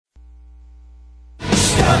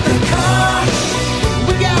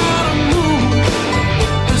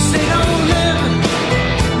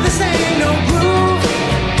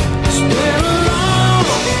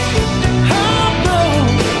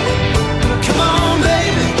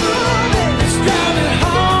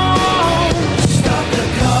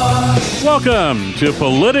Welcome to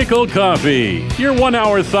Political Coffee, your 1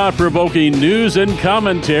 hour thought-provoking news and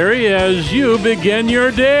commentary as you begin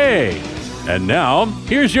your day. And now,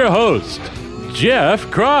 here's your host, Jeff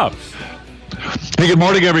Kropf. Hey, good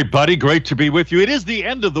morning, everybody. Great to be with you. It is the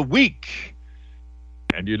end of the week,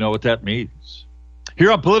 and you know what that means.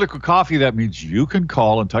 Here on Political Coffee, that means you can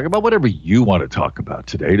call and talk about whatever you want to talk about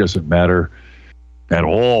today. Doesn't matter at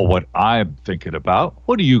all what I'm thinking about.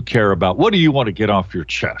 What do you care about? What do you want to get off your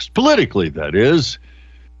chest? Politically, that is.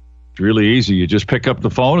 It's really easy. You just pick up the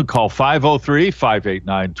phone and call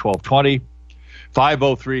 503-589-1220.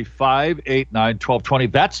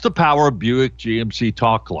 503-589-1220. That's the Power of Buick GMC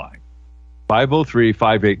talk line.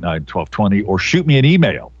 503-589-1220. Or shoot me an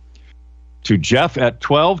email to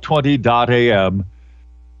jeff@1220.am,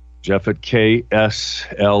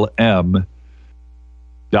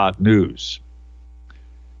 jeff@kslm.news.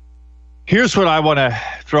 Here's what I want to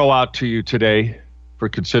throw out to you today for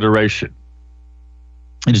consideration.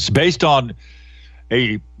 And it's based on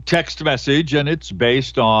a text message, and it's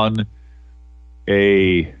based on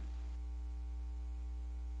an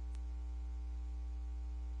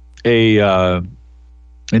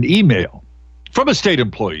email from a state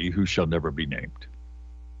employee who shall never be named.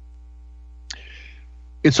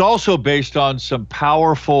 It's also based on some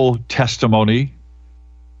powerful testimony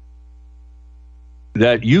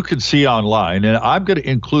that you can see online, and I'm going to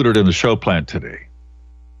include it in the show plan today.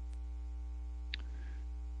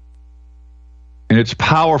 And it's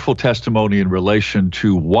powerful testimony in relation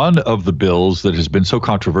to one of the bills that has been so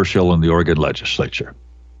controversial in the Oregon legislature.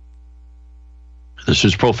 This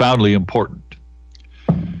is profoundly important.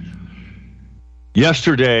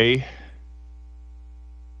 Yesterday,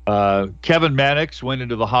 Kevin Mannix went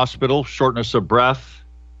into the hospital, shortness of breath.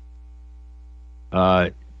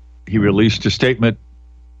 He released a statement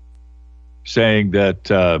saying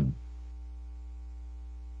that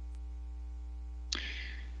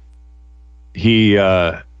he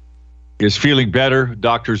is feeling better.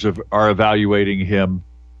 Doctors are evaluating him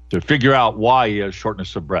to figure out why he has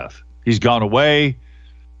shortness of breath. He's gone away.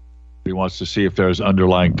 He wants to see if there's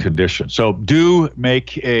underlying condition. So do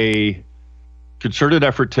make a concerted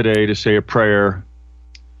effort today to say a prayer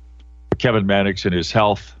for Kevin Mannix and his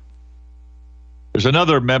health. There's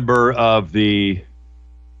another member of the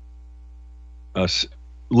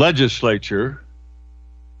legislature,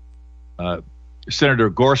 Senator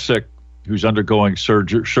Gorsuch, who's undergoing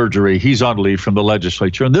surgery. He's on leave from the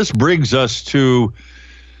legislature. And this brings us to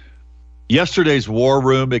yesterday's war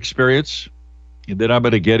room experience. And then I'm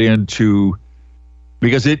going to get into,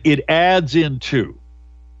 because it adds into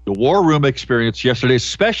the war room experience yesterday,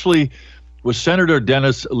 especially with Senator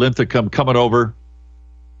Dennis Linthicum coming over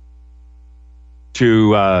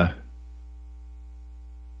to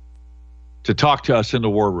talk to us in the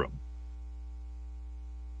war room.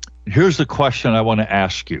 Here's the question I want to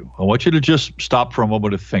ask you. I want you to just stop for a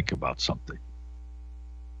moment to think about something.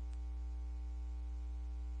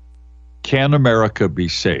 Can America be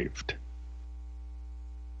saved?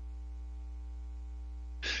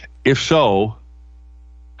 If so,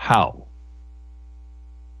 how?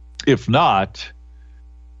 If not,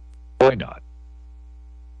 why not?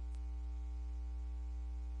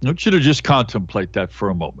 I want you to just contemplate that for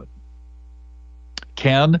a moment.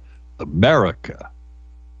 Can America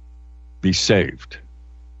be saved?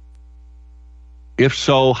 If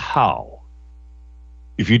so, how?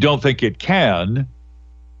 If you don't think it can,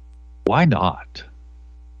 why not?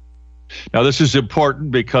 Now, this is important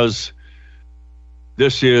because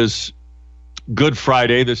this is Good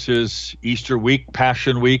Friday. This is Easter week,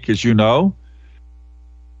 Passion Week, as you know.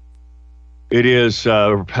 It is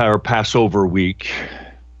our Passover week.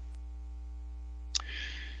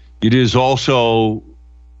 It is also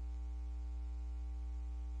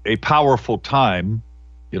a powerful time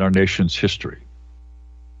in our nation's history.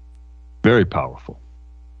 Very powerful.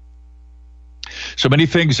 So many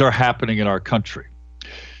things are happening in our country.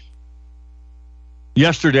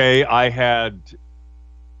 Yesterday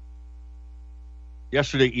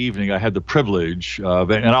evening, I had the privilege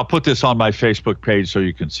of, and I'll put this on my Facebook page so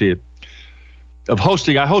you can see it, of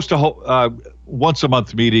hosting. I host a once a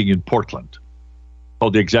month meeting in Portland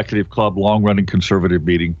called the Executive Club, long-running conservative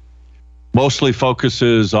meeting. Mostly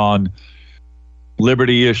focuses on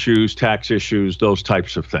liberty issues, tax issues, those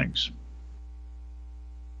types of things.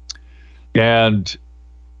 And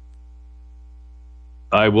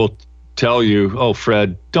I will tell you, oh,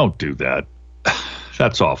 Fred, don't do that.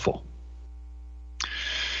 That's awful.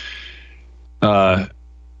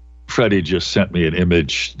 Freddie just sent me an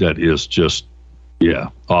image that is just,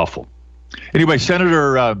 awful. Anyway,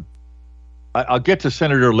 Senator I'll get to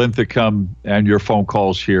Senator Linthicum and your phone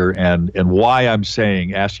calls here and why I'm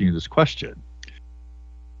asking you this question.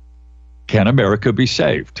 Can America be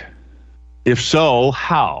saved? If so,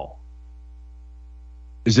 how?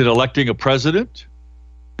 Is it electing a president?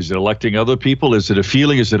 Is it electing other people? Is it a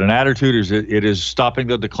feeling? Is it an attitude? Is it is stopping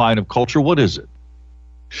the decline of culture? What is it?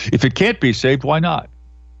 If it can't be saved, why not?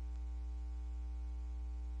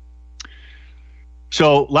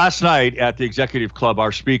 So last night at the Executive Club,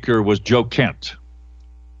 our speaker was Joe Kent,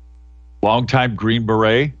 longtime Green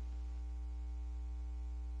Beret,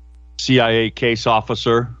 CIA case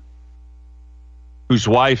officer, whose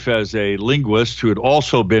wife, as a linguist who had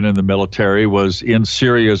also been in the military, was in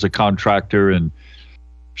Syria as a contractor, and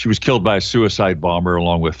she was killed by a suicide bomber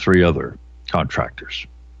along with 3 other contractors.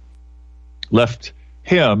 Left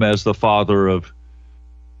him as the father of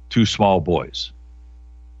 2 small boys.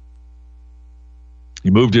 He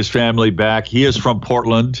moved his family back. He is from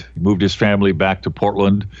Portland. He moved his family back to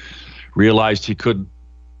Portland, realized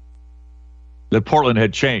that Portland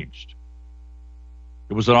had changed.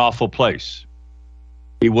 It was an awful place.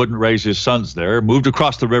 He wouldn't raise his sons there. Moved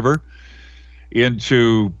across the river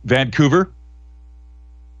into Vancouver.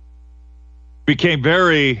 Became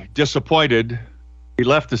very disappointed. He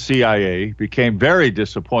left the CIA, became very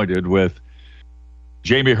disappointed with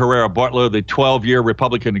Jamie Herrera Butler, the 12-year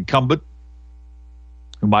Republican incumbent,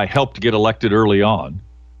 whom I helped get elected early on.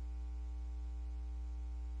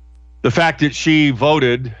 The fact that she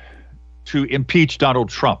voted to impeach Donald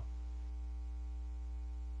Trump.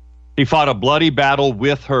 He fought a bloody battle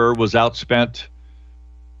with her, was outspent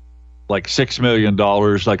like $6 million,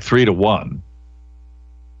 like 3-1.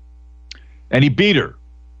 And he beat her.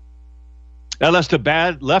 That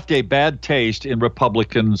left a bad taste in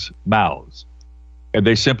Republicans' mouths. And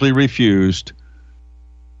they simply refused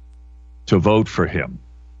to vote for him.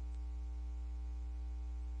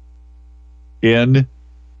 In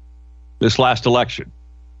this last election,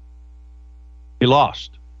 he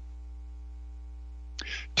lost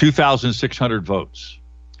 2,600 votes.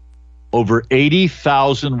 Over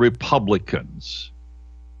 80,000 Republicans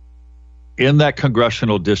in that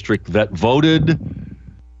congressional district that voted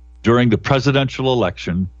during the presidential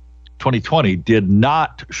election 2020 did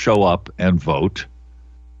not show up and vote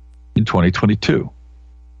in 2022.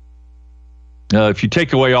 If you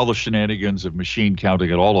take away all the shenanigans of machine counting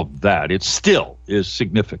and all of that, it still is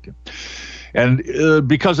significant. And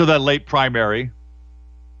because of that late primary,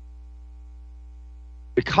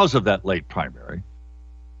 a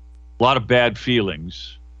lot of bad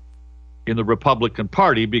feelings in the Republican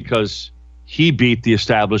Party because he beat the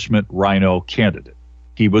establishment rhino candidate.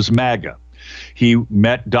 He was MAGA. He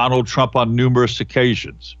met Donald Trump on numerous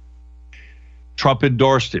occasions. Trump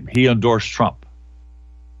endorsed him. He endorsed Trump.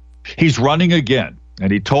 He's running again,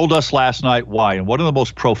 and he told us last night why. And one of the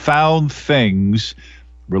most profound things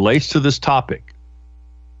relates to this topic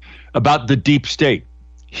about the deep state.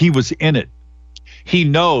 He was in it. He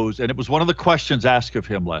knows, and it was one of the questions asked of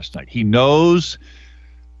him last night, he knows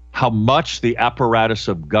how much the apparatus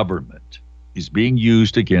of government is being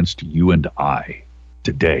used against you and I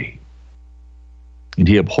today. And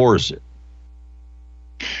he abhors it.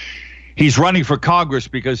 He's running for Congress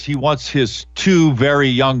because he wants his 2 very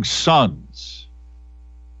young sons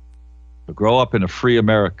to grow up in a free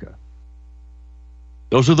America.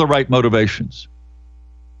 Those are the right motivations.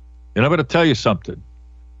 And I'm going to tell you something.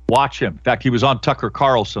 Watch him. In fact, he was on Tucker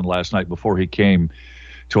Carlson last night before he came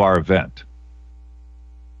to our event,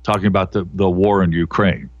 talking about the war in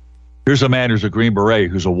Ukraine. Here's a man who's a Green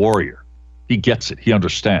Beret, who's a warrior. He gets it. He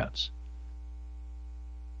understands.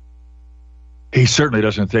 He certainly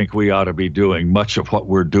doesn't think we ought to be doing much of what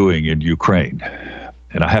we're doing in Ukraine.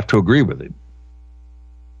 And I have to agree with him.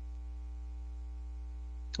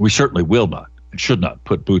 We certainly will not and should not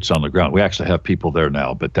put boots on the ground. We actually have people there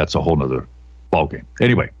now, but that's a whole nother ballgame.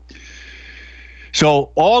 Anyway,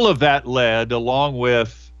 so all of that led, along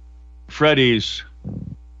with Freddie's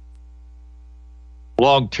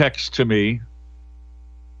long text to me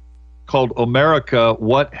called America,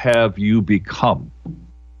 What Have You Become?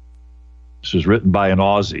 This was written by an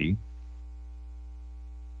Aussie.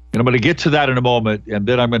 And I'm going to get to that in a moment, and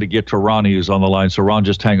then I'm going to get to Ronnie, who's on the line. So, Ron,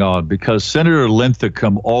 just hang on, because Senator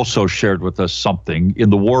Linthicum also shared with us something in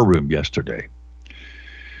the war room yesterday.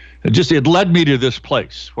 It led me to this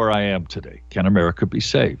place where I am today. Can America be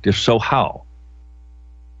saved? If so, how?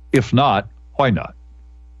 If not, why not?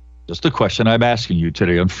 That's the question I'm asking you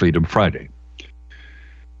today on Freedom Friday. You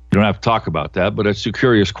don't have to talk about that, but it's a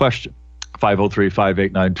curious question.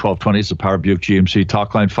 503-589-1220 is the Power Buick GMC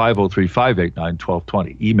talk line,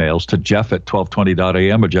 503-589-1220. Emails to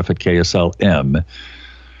jeff@1220.am or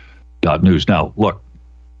jeff@kslm.news. Now, look,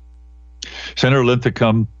 Senator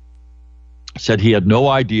Linthicum said he had no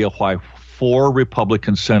idea why 4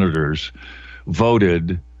 Republican senators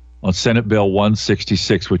voted on Senate Bill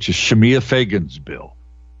 166, which is Shamia Fagan's bill.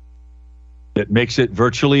 That makes it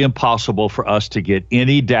virtually impossible for us to get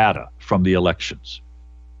any data from the elections.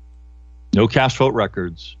 No cast vote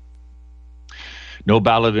records, no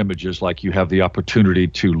ballot images like you have the opportunity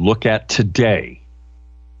to look at today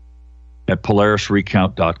at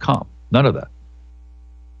PolarisRecount.com. None of that.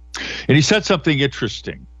 And he said something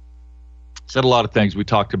interesting. Said a lot of things. We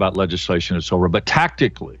talked about legislation and so on, but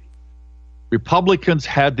tactically, Republicans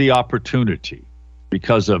had the opportunity,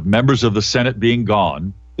 because of members of the Senate being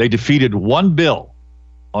gone, they defeated one bill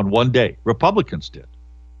on one day. Republicans did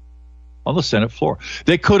on the Senate floor.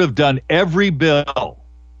 They could have done every bill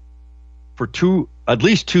for at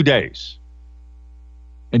least 2 days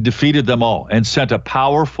and defeated them all and sent a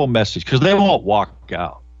powerful message, because they won't walk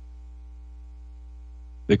out.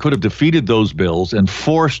 They could have defeated those bills and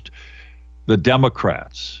forced the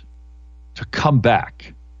Democrats to come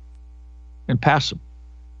back and pass them.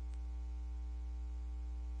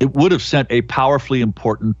 It would have sent a powerfully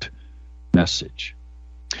important message.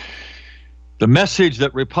 The message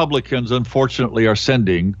that Republicans, unfortunately, are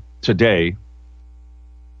sending today,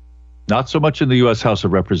 not so much in the U.S. House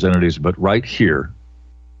of Representatives, but right here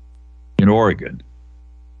in Oregon,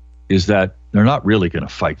 is that they're not really going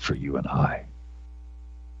to fight for you and I.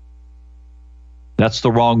 That's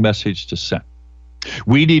the wrong message to send.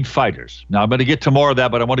 We need fighters. Now, I'm going to get to more of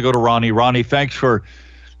that, but I want to go to Ronnie. Ronnie, thanks for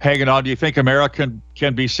hanging on. Do you think America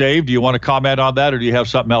can be saved? Do you want to comment on that, or do you have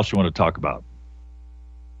something else you want to talk about?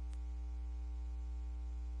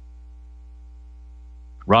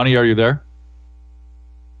 Ronnie, are you there?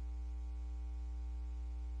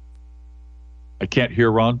 I can't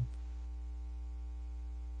hear Ron.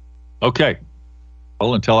 Okay.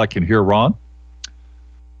 Well, until I can hear Ron,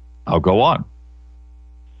 I'll go on.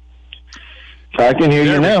 I can hear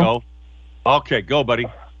you now. Go. Okay, go, buddy.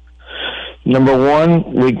 Number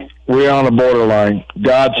one, we're on the borderline.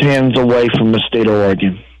 God's hands away from the state of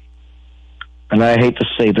Oregon. And I hate to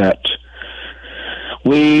say that.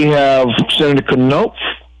 We have Senator Knopp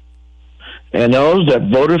and those that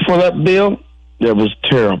voted for that bill. That was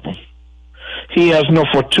terrible. He has no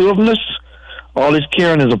fortuitiveness. All he's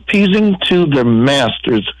caring is appeasing to their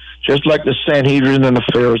masters, just like the Sanhedrin and the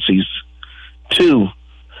Pharisees. 2,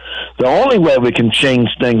 the only way we can change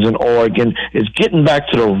things in Oregon is getting back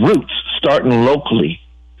to the roots, starting locally.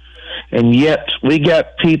 And yet we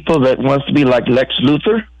got people that wants to be like Lex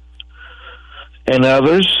Luthor and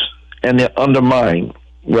others, and they undermine,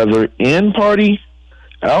 whether in party,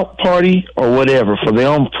 out party, or whatever, for their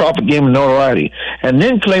own propaganda and notoriety, and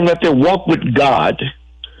then claim that they walk with God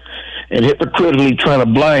and hypocritically trying to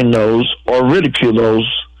blind those or ridicule those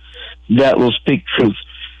that will speak truth.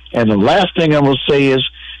 And the last thing I will say is,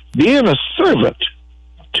 being a servant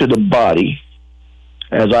to the body,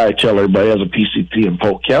 as I tell everybody as a PCP in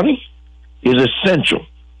Polk County, is essential.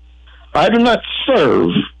 I do not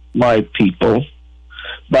serve my people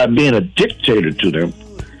by being a dictator to them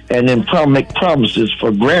and then make promises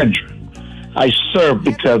for grandeur. I serve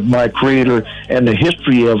because my Creator and the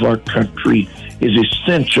history of our country is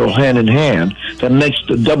essential, hand in hand, that makes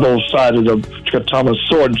the double side of the katana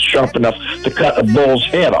sword sharp enough to cut a bull's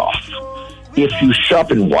head off, if you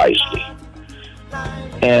sharpen wisely.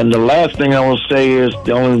 And the last thing I will say is,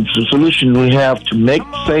 the only solution we have to make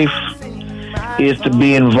safe is to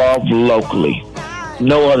be involved locally.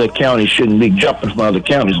 No other county shouldn't be jumping from other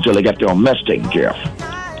counties until they got their own mess taken care of.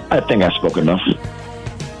 I think I spoke enough.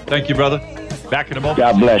 Thank you, brother. Back in a moment.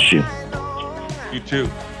 God bless you. You too.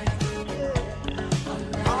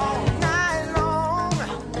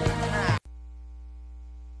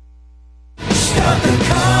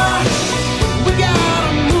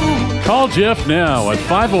 Call Jeff now at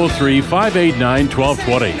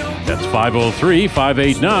 503-589-1220. That's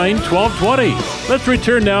 503-589-1220. Let's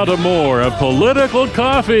return now to more of Political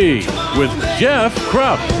Coffee with Jeff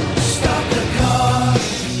Krupp.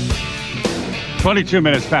 22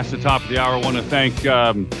 minutes past the top of the hour. I want to thank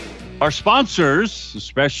our sponsors,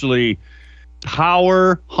 especially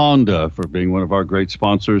Power Honda, for being one of our great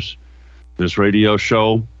sponsors this radio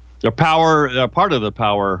show. They're part of the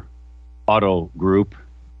Power Auto Group.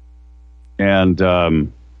 And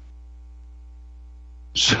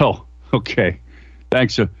so, okay,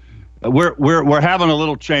 thanks. We're having a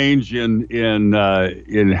little change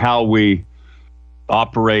in how we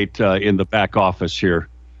operate in the back office here.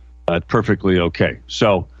 Perfectly okay.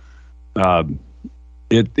 So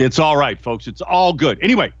it's all right, folks. It's all good.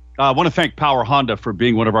 Anyway, I want to thank Power Honda for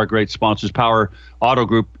being one of our great sponsors. Power Auto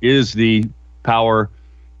Group is the Power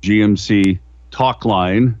GMC talk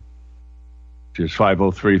line. which is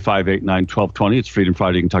 503-589-1220. It's Freedom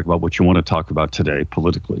Friday. You can talk about what you want to talk about today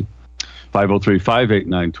politically.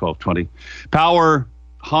 503-589-1220. Power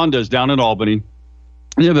Honda's down in Albany.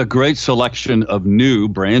 They have a great selection of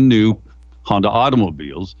brand new Honda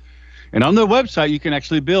automobiles. And on their website, you can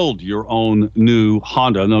actually build your own new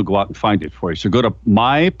Honda, and they'll go out and find it for you. So go to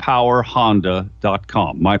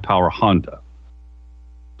mypowerhonda.com,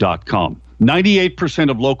 mypowerhonda.com.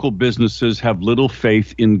 98% of local businesses have little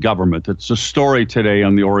faith in government. It's a story today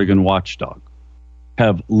on the Oregon Watchdog.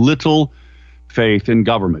 Have little faith in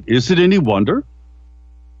government. Is it any wonder?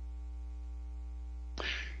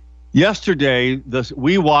 Yesterday,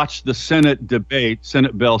 we watched the Senate debate,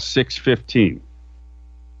 Senate Bill 615.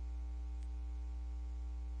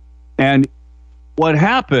 And what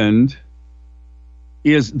happened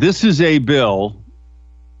is this is a bill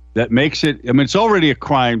that makes it, it's already a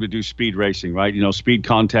crime to do speed racing, right? Speed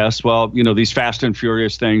contests. Well, these Fast and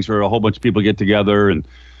Furious things where a whole bunch of people get together and,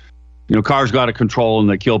 cars go out of control and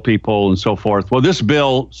they kill people and so forth. Well, this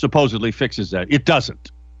bill supposedly fixes that. It doesn't.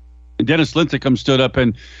 And Dennis Linthicum stood up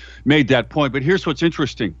and made that point. But here's what's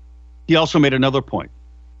interesting. He also made another point.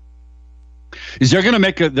 Is they're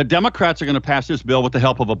going to the Democrats are going to pass this bill with the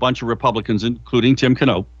help of a bunch of Republicans, including Tim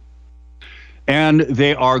Canoe. And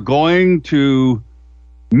they are going to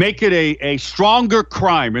make it a stronger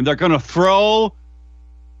crime. And they're going to throw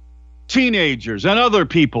teenagers and other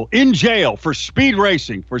people in jail for speed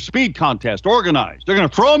racing, for speed contest, organized. They're going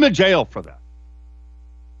to throw them in jail for that.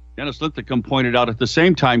 Dennis Linthicum pointed out at the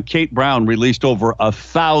same time, Kate Brown released over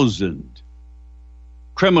 1,000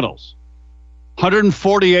 criminals.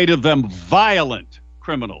 148 of them violent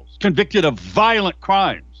criminals, convicted of violent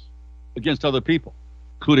crimes against other people,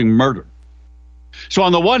 including murder. So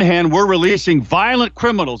on the one hand, we're releasing violent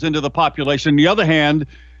criminals into the population. On the other hand,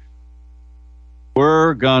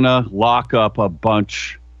 we're going to lock up a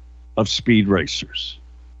bunch of speed racers.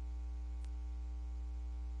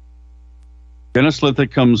 Dennis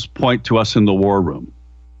Linthicum's point to us in the war room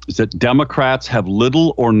is that Democrats have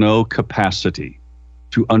little or no capacity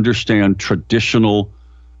to understand traditional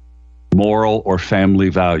moral or family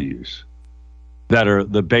values that are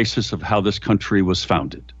the basis of how this country was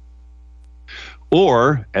founded.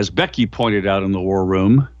 Or, as Becky pointed out in the war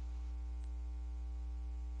room,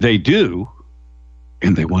 they do,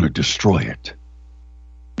 and they want to destroy it,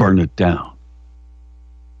 burn it down.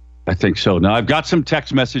 I think so. Now, I've got some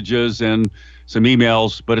text messages and some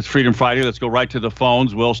emails, but it's Freedom Friday. Let's go right to the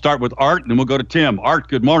phones. We'll start with Art, and then we'll go to Tim. Art,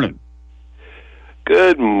 good morning.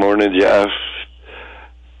 Good morning, Jeff.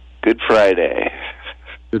 Good Friday.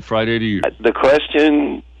 Good Friday to you. The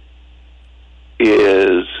question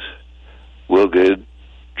is, will good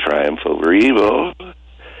triumph over evil?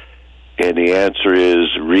 And the answer is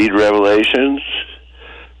read Revelations,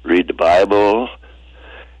 read the Bible,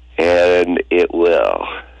 and it will.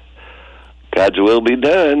 God's will be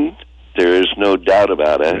done. There is no doubt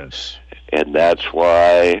about it. Yes. And that's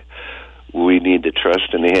why we need to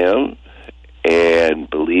trust in Him and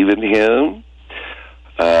believe in Him.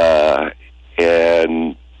 And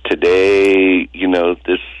today,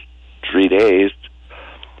 this 3 days,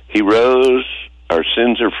 He rose. Our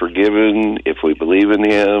sins are forgiven if we believe in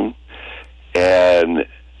Him. And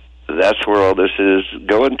that's where all this is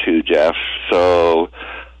going to, Jeff. So,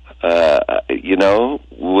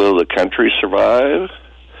 will the country survive?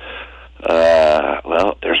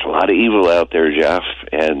 Well, there's a lot of evil out there, Jeff.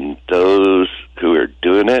 And those who are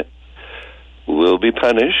doing it will be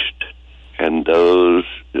punished. And those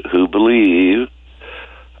who believe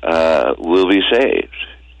will be saved.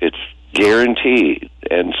 It's guaranteed.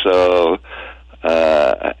 And so,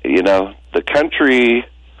 the country,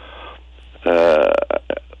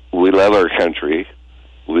 we love our country.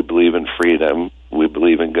 We believe in freedom. We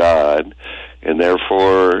believe in God. And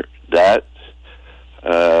therefore, that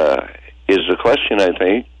is the question, I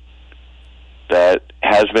think, that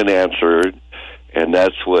has been answered. And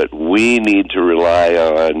that's what we need to rely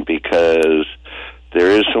on, because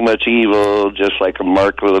there is so much evil, just like a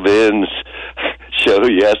Mark Levin's show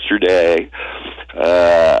yesterday.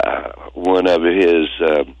 One of his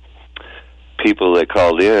people that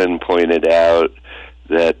called in pointed out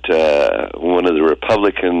that one of the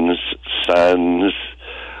Republicans' sons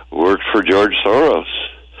worked for George Soros.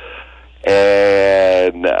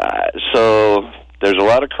 And so there's a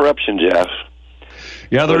lot of corruption, Jeff.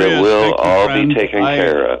 Yeah, there but is. It will Thank you, all friend. be taken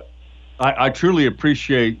care of. I truly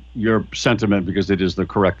appreciate your sentiment, because it is the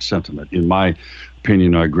correct sentiment. In my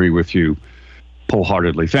opinion, I agree with you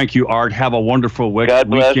wholeheartedly. Thank you, Art. Have a wonderful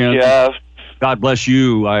God bless, weekend. Jeff. God bless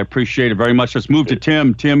you. I appreciate it very much. Let's move to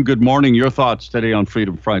Tim. Tim, good morning. Your thoughts today on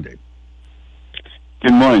Freedom Friday.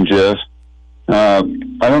 Good morning, Jeff.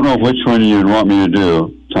 I don't know which one you'd want me to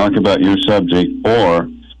do, talk about your subject, or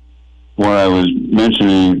what I was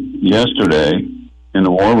mentioning yesterday in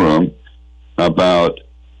the war room about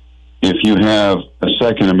if you have a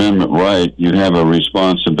Second Amendment right, you have a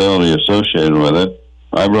responsibility associated with it.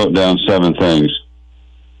 I wrote down 7 things.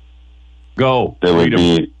 Go. There would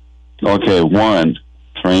be, okay, 1,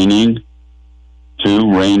 training.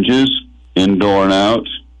 2, ranges, indoor and out.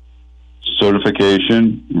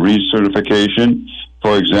 Certification, recertification.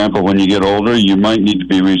 For example, when you get older, you might need to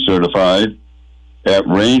be recertified. At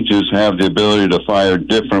ranges, have the ability to fire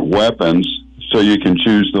different weapons so you can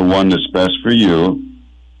choose the one that's best for you.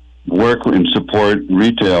 Work and support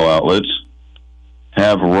retail outlets.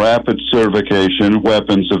 Have rapid certification,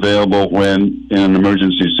 weapons available when in an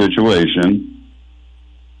emergency situation.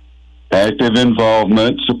 Active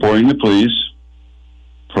involvement, supporting the police.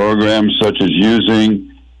 Programs such as using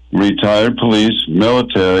retired police,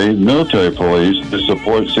 military police to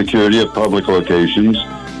support security at public locations,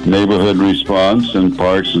 neighborhood response in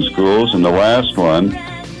parks and schools. And the last one,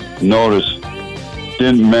 notice,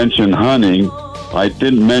 didn't mention hunting. I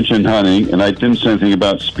didn't mention hunting, and I didn't say anything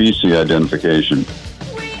about species identification.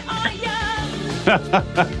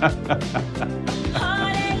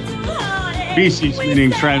 Species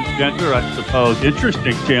meaning transgender, I suppose.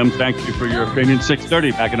 Interesting, Tim. Thank you for your opinion.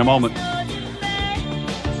 6:30, back in a moment.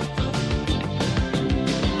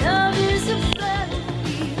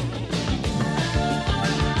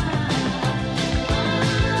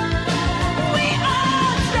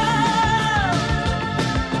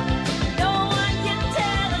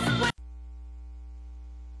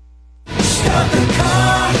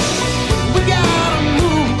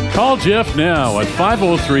 Call Jeff now at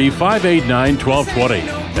 503-589-1220.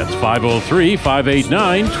 That's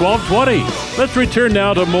 503-589-1220. Let's return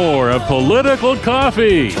now to more of Political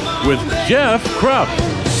Coffee with Jeff Krupp.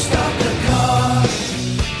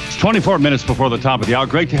 It's 24 minutes before the top of the hour.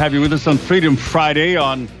 Great to have you with us on Freedom Friday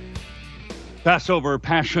on Passover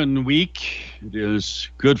Passion Week. It is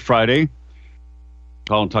Good Friday.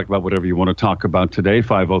 Call and talk about whatever you want to talk about today.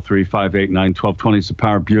 503-589-1220 is the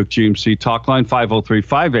Power Buick GMC talk line.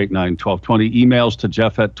 503-589-1220. Emails to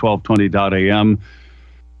Jeff at 1220.am.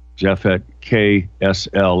 Jeff at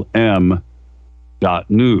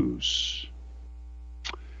KSLM.news.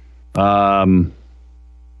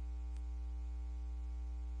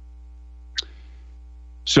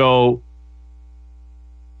 So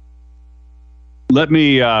let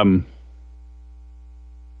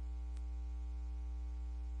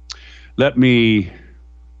me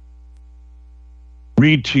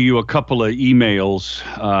read to you a couple of emails,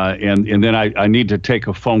 and then I need to take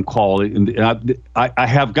a phone call. And I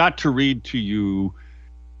have got to read to you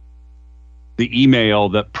the email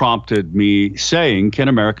that prompted me saying, can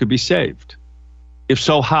America be saved? If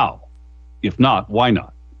so, how? If not, why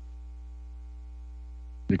not?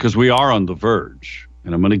 Because we are on the verge.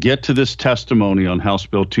 And I'm going to get to this testimony on House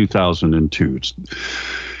Bill 2002.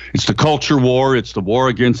 It's the culture war. It's the war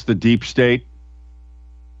against the deep state.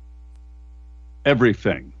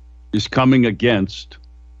 Everything is coming against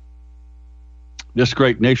this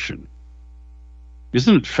great nation.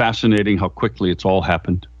 Isn't it fascinating how quickly it's all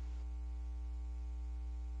happened?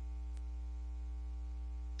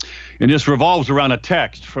 And this revolves around a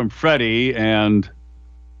text from Freddie and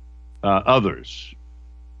others.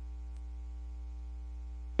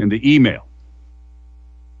 In the email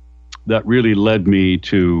that really led me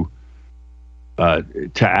to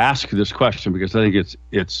ask this question, because I think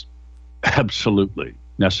it's absolutely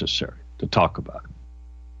necessary to talk about it.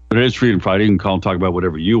 But it is Freedom Friday. You can call and talk about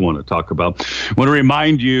whatever you want to talk about. I want to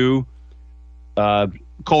remind you,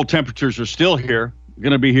 cold temperatures are still here. We're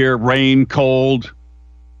going to be here, rain, cold.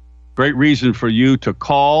 Great reason for you to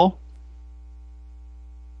call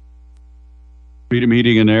Freedom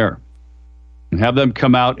Heating and Air and have them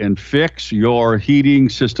come out and fix your heating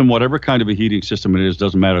system, whatever kind of a heating system it is,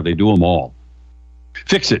 doesn't matter. They do them all.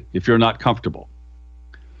 Fix it if you're not comfortable.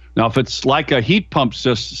 Now, if it's like a heat pump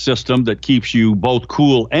system that keeps you both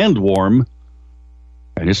cool and warm,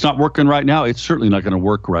 and it's not working right now, it's certainly not going to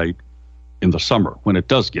work right in the summer when it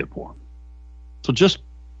does get warm. So just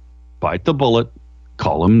bite the bullet.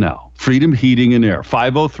 Call them now. Freedom Heating and Air,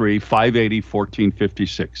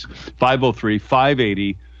 503-580-1456.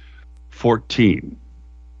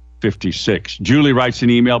 503-580-1456. Julie writes an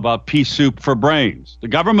email about pea soup for brains. The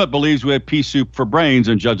government believes we have pea soup for brains,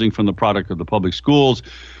 and judging from the product of the public schools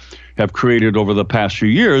have created over the past few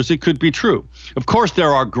years, it could be true. Of course,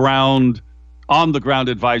 there are on-the-ground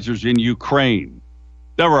advisors in Ukraine.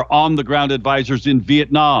 There are on-the-ground advisors in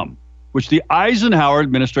Vietnam, which the Eisenhower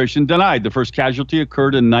administration denied. The first casualty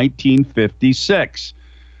occurred in 1956.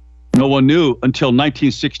 No one knew until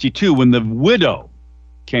 1962 when the widow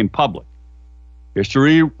came public.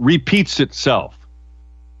 History repeats itself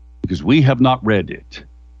because we have not read it.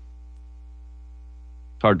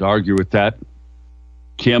 It's hard to argue with that.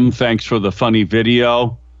 Kim, thanks for the funny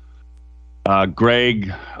video.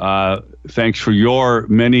 Greg, thanks for your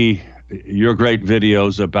great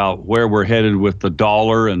videos about where we're headed with the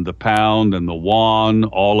dollar and the pound and the yuan,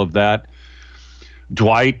 all of that.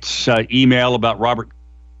 Dwight's email about Robert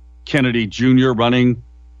Kennedy Jr. running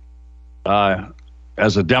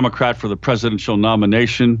as a Democrat for the presidential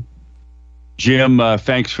nomination. Jim,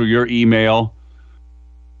 thanks for your email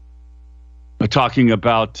talking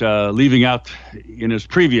about leaving out, in his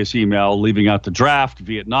previous email, leaving out the draft,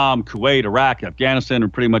 Vietnam, Kuwait, Iraq, Afghanistan,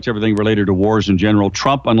 and pretty much everything related to wars in general.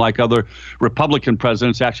 Trump, unlike other Republican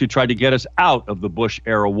presidents, actually tried to get us out of the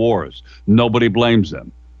Bush-era wars. Nobody blames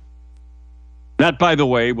them. That, by the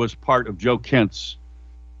way, was part of Joe Kent's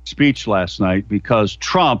speech last night, because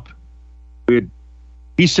Trump,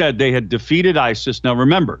 he said they had defeated ISIS. Now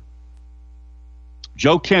remember,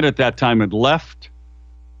 Joe Kent at that time had left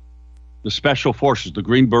the Special Forces, the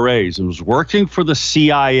Green Berets, and was working for the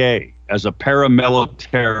CIA as a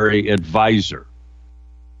paramilitary advisor.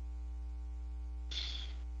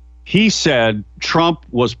 He said Trump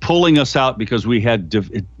was pulling us out because we had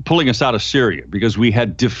pulling us out of Syria because we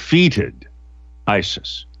had defeated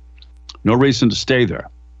ISIS. No reason to stay there.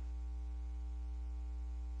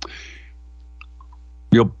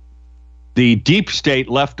 The deep state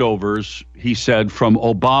leftovers, he said, from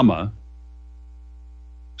Obama,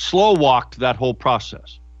 slow walked that whole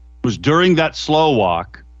process. It was during that slow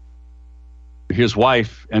walk his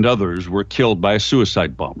wife and others were killed by a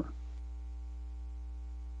suicide bomber.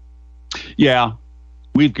 Yeah,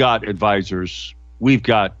 we've got advisors, we've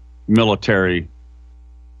got military,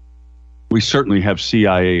 we certainly have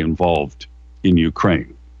CIA involved in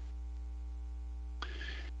Ukraine.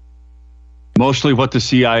 Mostly what the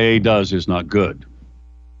CIA does is not good.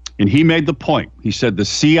 And he made the point. He said the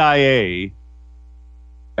CIA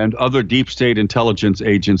and other deep state intelligence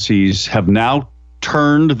agencies have now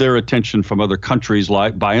turned their attention from other countries,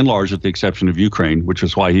 like, by and large, with the exception of Ukraine, which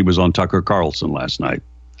is why he was on Tucker Carlson last night.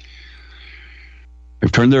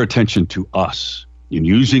 They've turned their attention to us in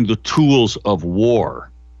using the tools of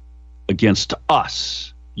war against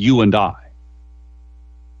us, you and I.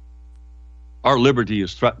 Our liberty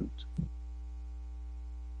is threatened.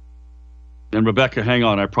 And Rebecca, hang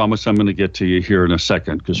on. I promise I'm going to get to you here in a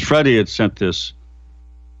second, because Freddie had sent this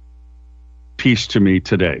piece to me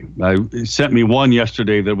today. He sent me one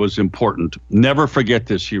yesterday that was important. Never forget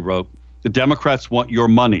this, he wrote. The Democrats want your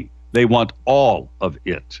money. They want all of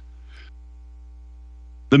it.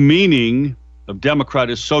 The meaning of Democrat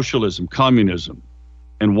is socialism, communism,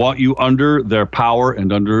 and want you under their power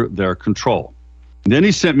and under their control. And then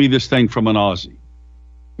he sent me this thing from an Aussie.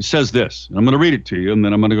 It says this, and I'm going to read it to you, and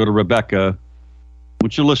then I'm going to go to Rebecca. I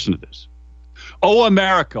want you to listen to this. Oh,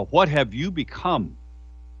 America, what have you become?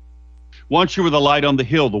 Once you were the light on the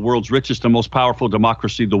hill, the world's richest and most powerful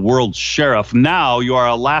democracy, the world's sheriff. Now you are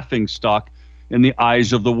a laughingstock in the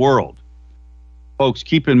eyes of the world. Folks,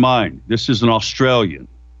 keep in mind, this is an Australian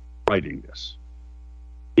writing this.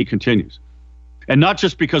 He continues. And not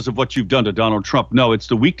just because of what you've done to Donald Trump. No, it's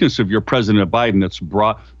the weakness of your President Biden that's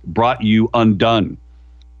brought you undone.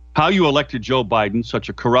 How you elected Joe Biden, such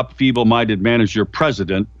a corrupt, feeble-minded man, as your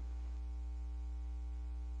president.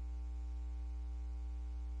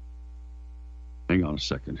 Hang on a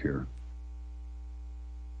second here.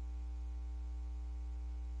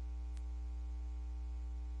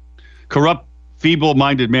 Corrupt,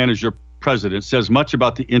 feeble-minded man as your president says much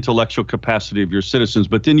about the intellectual capacity of your citizens,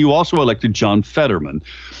 but then you also elected John Fetterman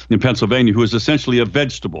in Pennsylvania, who is essentially a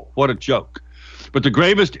vegetable. What a joke. But the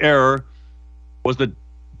gravest error was the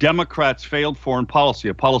Democrats' failed foreign policy,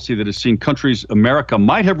 a policy that has seen countries America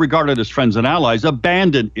might have regarded as friends and allies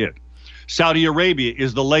abandon it. Saudi Arabia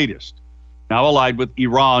is the latest, now allied with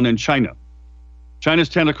Iran and China. China's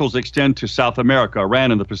tentacles extend to South America,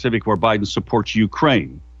 Iran, and the Pacific, where Biden supports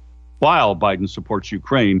Ukraine. While Biden supports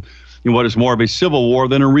Ukraine in what is more of a civil war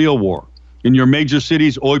than a real war. In your major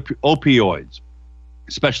cities, opioids,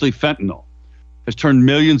 especially fentanyl, has turned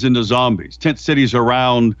millions into zombies. Tent cities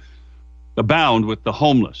abound with the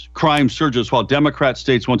homeless. Crime surges while Democrat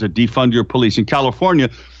states want to defund your police. In California,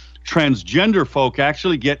 transgender folk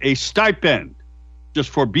actually get a stipend just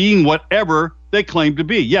for being whatever they claim to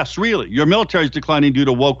be. Yes, really. Your military is declining due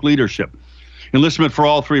to woke leadership. Enlistment for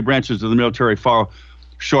all three branches of the military far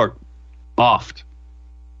short, oft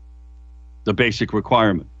the basic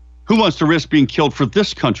requirement. Who wants to risk being killed for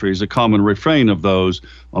this country is a common refrain of those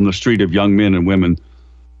on the street of young men and women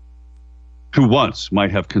who once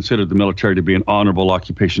might have considered the military to be an honorable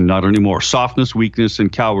occupation, not anymore. Softness, weakness,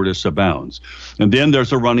 and cowardice abounds. And then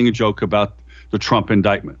there's a running joke about the Trump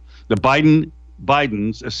indictment. The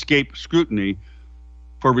Bidens escape scrutiny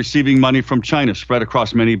for receiving money from China spread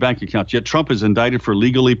across many bank accounts. Yet Trump is indicted for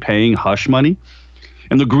legally paying hush money.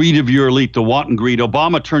 And the greed of your elite, the wanton greed.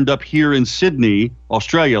 Obama turned up here in Sydney,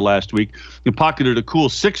 Australia last week and pocketed a cool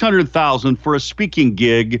 $600,000 for a speaking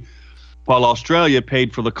gig while Australia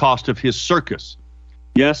paid for the cost of his circus.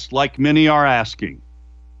 Yes, like many are asking,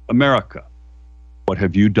 America, what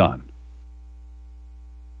have you done?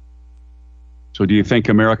 So do you think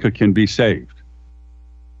America can be saved?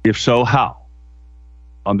 If so, how?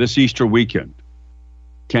 On this Easter weekend,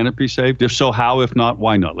 can it be saved? If so, how? If not,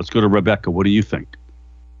 why not? Let's go to Rebecca. What do you think?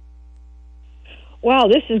 Wow,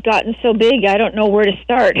 this has gotten so big, I don't know where to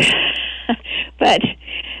start. But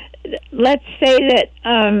let's say that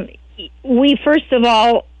we, first of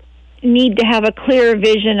all, need to have a clear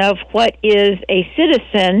vision of what is a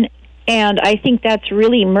citizen, and I think that's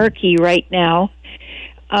really murky right now.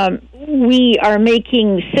 We are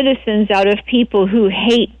making citizens out of people who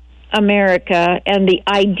hate America and the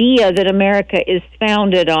idea that America is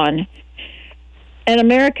founded on. And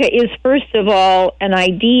America is, first of all, an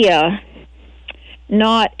idea,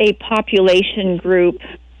 not a population group,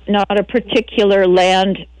 not a particular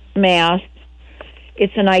land mass.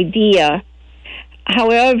 It's an idea.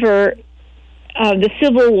 However, the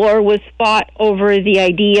Civil War was fought over the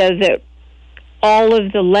idea that all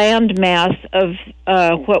of the land mass of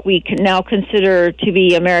what we can now consider to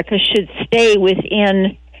be America should stay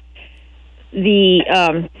within the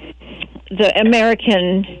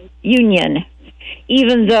American Union,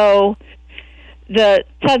 even though the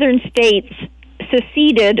southern states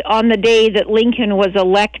seceded on the day that Lincoln was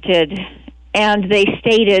elected, and they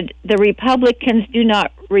stated the Republicans do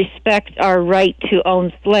not respect our right to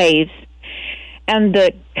own slaves, and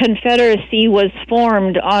the Confederacy was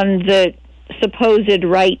formed on the supposed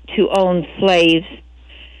right to own slaves.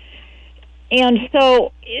 And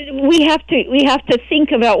so we have to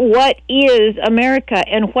think about what is America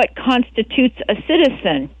and what constitutes a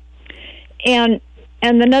citizen. And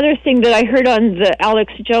another thing that I heard on the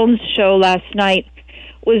Alex Jones show last night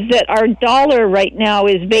was that our dollar right now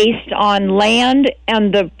is based on land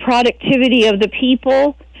and the productivity of the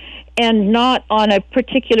people and not on a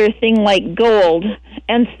particular thing like gold.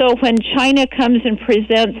 And so when China comes and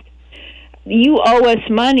presents, you owe us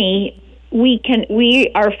money, we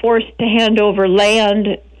are forced to hand over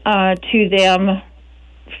land to them.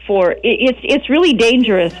 For it's really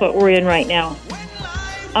dangerous what we're in right now.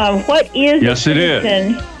 What is yes, it is,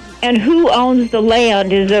 and who owns the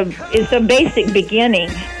land is a basic beginning.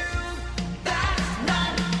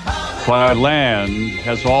 Why land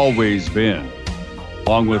has always been,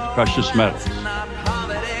 along with precious metals,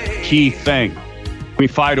 key thing. We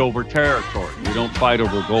fight over territory. We don't fight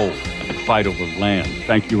over gold. We fight over land.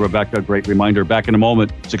 Thank you, Rebecca. Great reminder. Back in a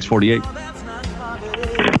moment, 6:48.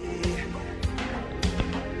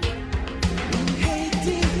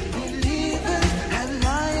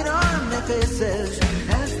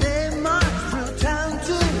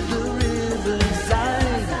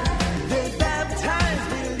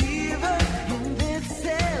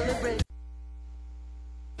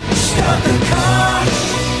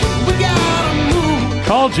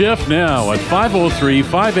 Call Jeff now at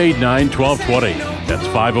 503-589-1220. That's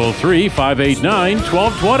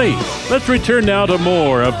 503-589-1220. Let's return now to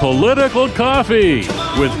more of Political Coffee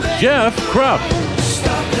with Jeff Krupp.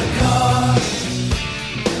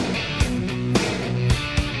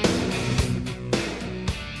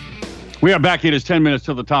 We are back. It is 10 minutes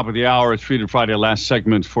till the top of the hour. It's Freedom Friday, last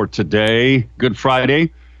segment for today. Good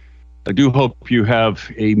Friday. I do hope you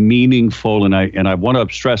have a meaningful, and I want to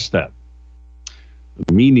stress that,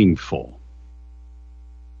 meaningful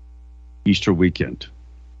Easter weekend.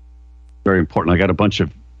 Very important. I got a bunch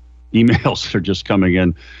of emails that are just coming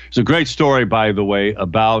in. It's a great story, by the way,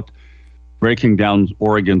 about breaking down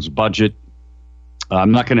Oregon's budget.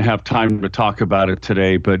 I'm not going to have time to talk about it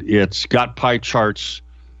today, but it's got pie charts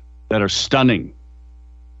that are stunning.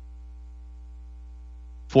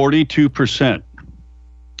 42%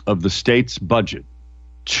 of the state's budget,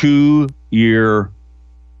 2-year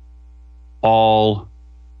all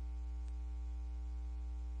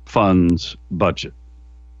funds budget.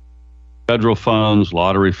 Federal funds,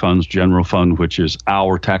 lottery funds, general fund, which is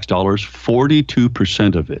our tax dollars,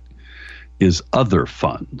 42% of it is other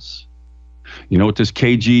funds. You know what this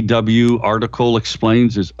KGW article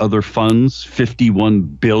explains is other funds,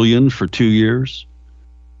 $51 billion for 2 years?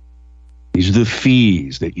 These are the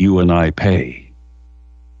fees that you and I pay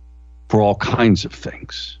for all kinds of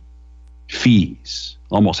things. Fees.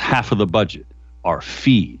 Almost half of the budget are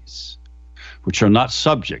fees, which are not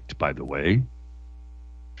subject, by the way,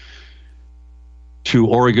 to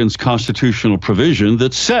Oregon's constitutional provision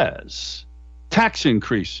that says tax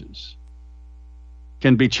increases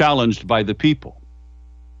can be challenged by the people.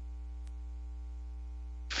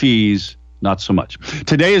 Fees, not so much.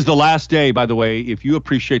 Today is the last day, by the way. If you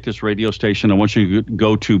appreciate this radio station, I want you to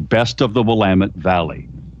go to Best of the Willamette Valley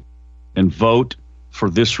and vote for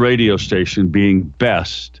this radio station being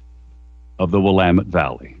best of the Willamette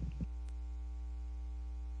Valley.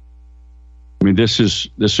 I mean, this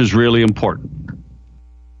is really important.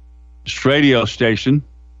 This radio station,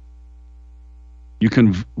 you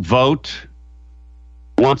can vote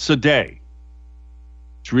once a day.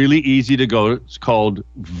 It's really easy to go. It's called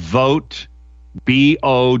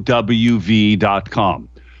votebowv.com.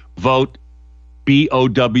 Vote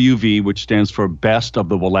BOWV, which stands for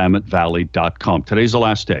bestofthewillamettevalley.com. Today's the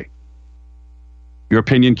last day. Your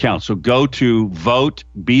opinion counts. So go to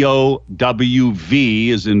votebowv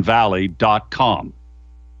as in valley.com.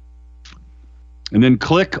 And then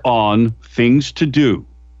click on things to do.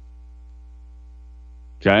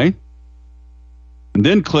 Okay? And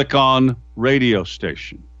then click on radio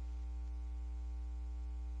station.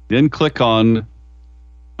 Then click on,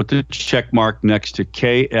 put the check mark next to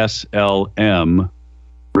KSLM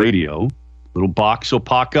radio. Little box will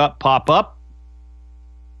pop up.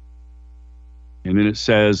 And then it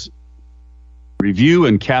says, review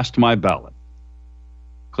and cast my ballot.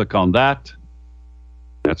 Click on that.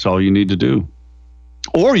 That's all you need to do.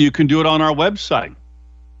 Or you can do it on our website.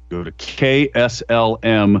 Go to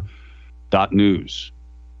KSLM.news.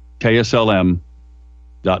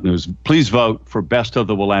 KSLM.news. Please vote for Best of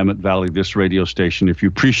the Willamette Valley, this radio station, if you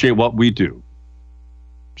appreciate what we do.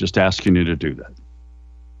 Just asking you to do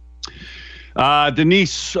that.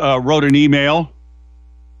 Denise wrote an email.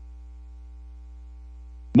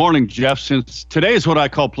 Morning, Jeff. Since today is what I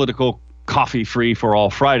call political coffee free for all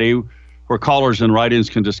Friday, where callers and write-ins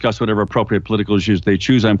can discuss whatever appropriate political issues they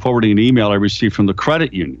choose, I'm forwarding an email I received from the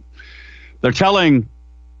credit union. They're telling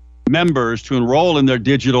members to enroll in their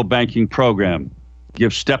digital banking program,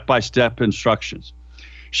 give step-by-step instructions.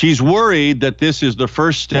 She's worried that this is the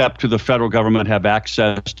first step to the federal government have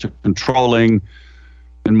access to controlling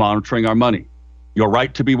and monitoring our money. You're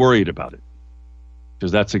right to be worried about it,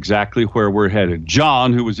 because that's exactly where we're headed.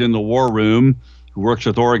 John, who was in the war room, who works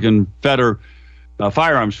with Oregon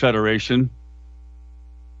Firearms Federation,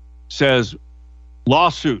 says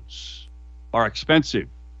lawsuits are expensive.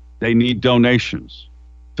 They need donations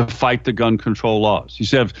to fight the gun control laws. He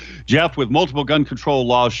says, Jeff, with multiple gun control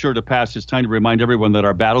laws sure to pass, it's time to remind everyone that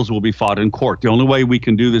our battles will be fought in court. The only way we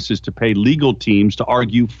can do this is to pay legal teams to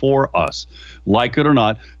argue for us. Like it or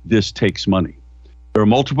not, this takes money. There are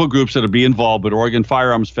multiple groups that will be involved, but Oregon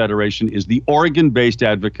Firearms Federation is the Oregon-based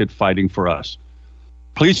advocate fighting for us.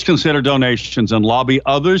 Please consider donations and lobby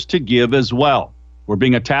others to give as well. We're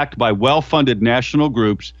being attacked by well-funded national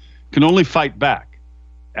groups, can only fight back.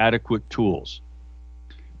 Adequate tools.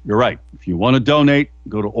 You're right. If you want to donate,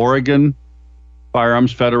 go to Oregon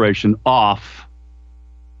Firearms Federation off.org.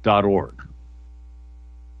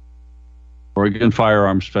 Oregon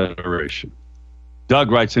Firearms Federation. Doug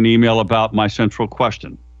writes an email about my central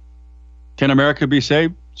question. Can America be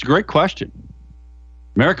saved? It's a great question.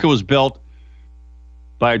 America was built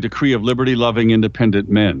by a decree of liberty-loving, independent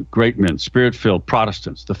men, great men, spirit-filled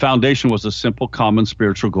Protestants. The foundation was a simple, common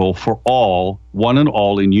spiritual goal for all, one and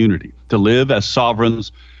all in unity, to live as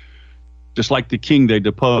sovereigns, just like the king they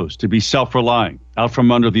deposed, to be self-reliant, out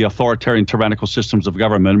from under the authoritarian, tyrannical systems of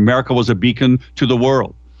government. America was a beacon to the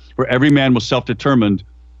world, where every man was self-determined,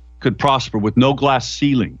 could prosper with no glass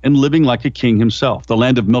ceiling, and living like a king himself, the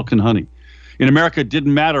land of milk and honey. In America, it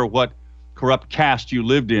didn't matter what corrupt caste you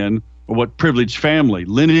lived in, or what privileged family,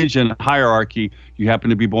 lineage, and hierarchy you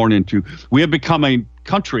happen to be born into. We have become a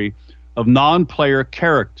country of non-player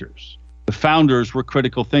characters. The founders were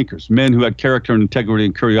critical thinkers, men who had character and integrity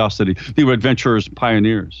and curiosity. They were adventurers and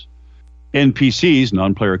pioneers. NPCs,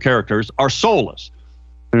 non-player characters, are soulless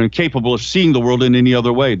and incapable of seeing the world in any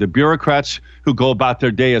other way. The bureaucrats who go about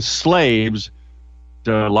their day as slaves,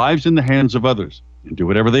 their lives in the hands of others, and do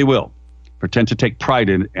whatever they will, pretend to take pride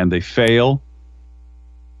in it, and they fail,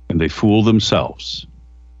 and they fool themselves.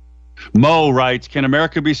 Mo writes, can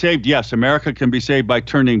America be saved? Yes, America can be saved by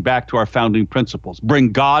turning back to our founding principles.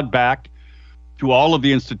 Bring God back to all of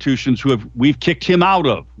the institutions we've kicked him out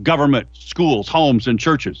of. Government, schools, homes, and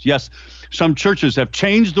churches. Yes, some churches have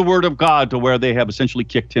changed the word of God to where they have essentially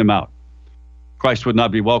kicked him out. Christ would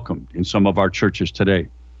not be welcomed in some of our churches today.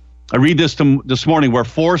 I read this morning where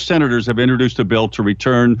 4 senators have introduced a bill to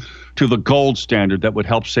return to the gold standard that would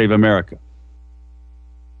help save America.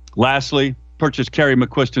 Lastly, purchase Kerry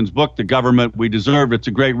McQuiston's book, The Government We Deserve. It's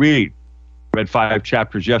a great read. Read 5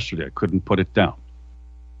 chapters yesterday. I couldn't put it down.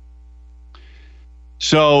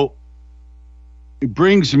 So it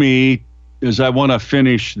brings me, as I want to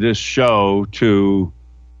finish this show, to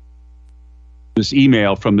this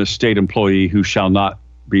email from this state employee who shall not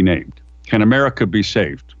be named. Can America be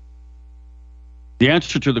saved? The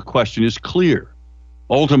answer to the question is clear.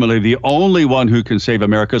 Ultimately, the only one who can save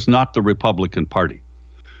America is not the Republican Party,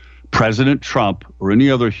 President Trump, or any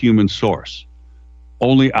other human source.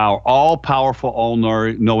 Only our all-powerful,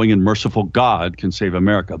 all-knowing, and merciful God can save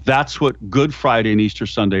America. That's what Good Friday and Easter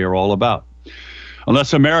Sunday are all about.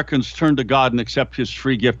 Unless Americans turn to God and accept his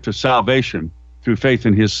free gift of salvation through faith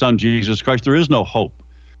in his Son, Jesus Christ, there is no hope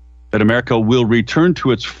that America will return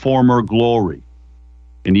to its former glory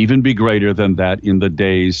and even be greater than that in the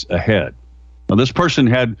days ahead. Now, this person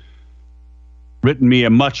had written me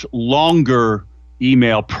a much longer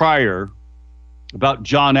email prior about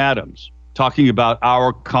John Adams, talking about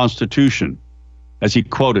our Constitution, as he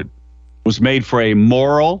quoted, was made for a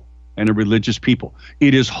moral and a religious people.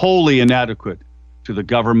 It is wholly inadequate to the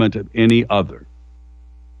government of any other.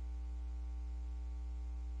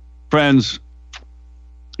 Friends,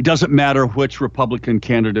 it doesn't matter which Republican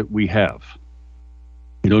candidate we have.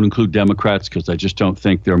 We don't include Democrats because I just don't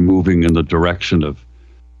think they're moving in the direction of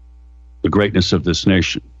the greatness of this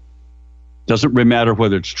nation. Doesn't really matter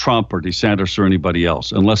whether it's Trump or DeSantis or anybody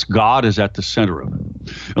else, unless God is at the center of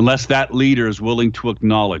it, unless that leader is willing to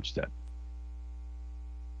acknowledge that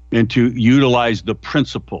and to utilize the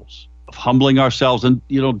principles of humbling ourselves. And,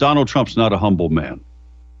 Donald Trump's not a humble man,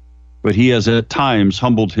 but he has at times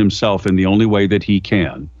humbled himself in the only way that he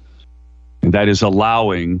can, and that is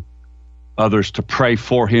allowing others to pray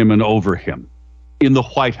for him and over him in the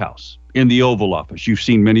White House, in the Oval Office. You've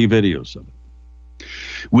seen many videos of it.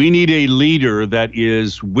 We need a leader that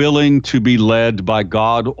is willing to be led by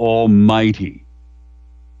God Almighty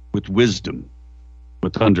with wisdom,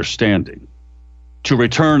 with understanding, to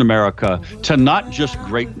return America to not just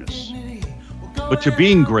greatness, but to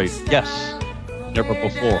being great. Yes, never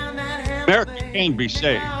before. America can be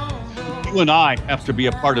saved. You and I have to be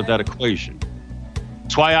a part of that equation.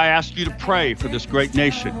 That's why I ask you to pray for this great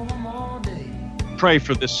nation. Pray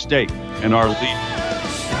for this state and our leaders.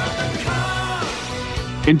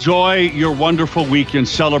 Enjoy your wonderful weekend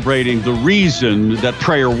celebrating the reason that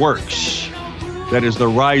prayer works. That is the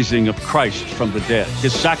rising of Christ from the dead,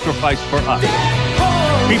 his sacrifice for us.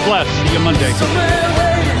 Be blessed. See you Monday.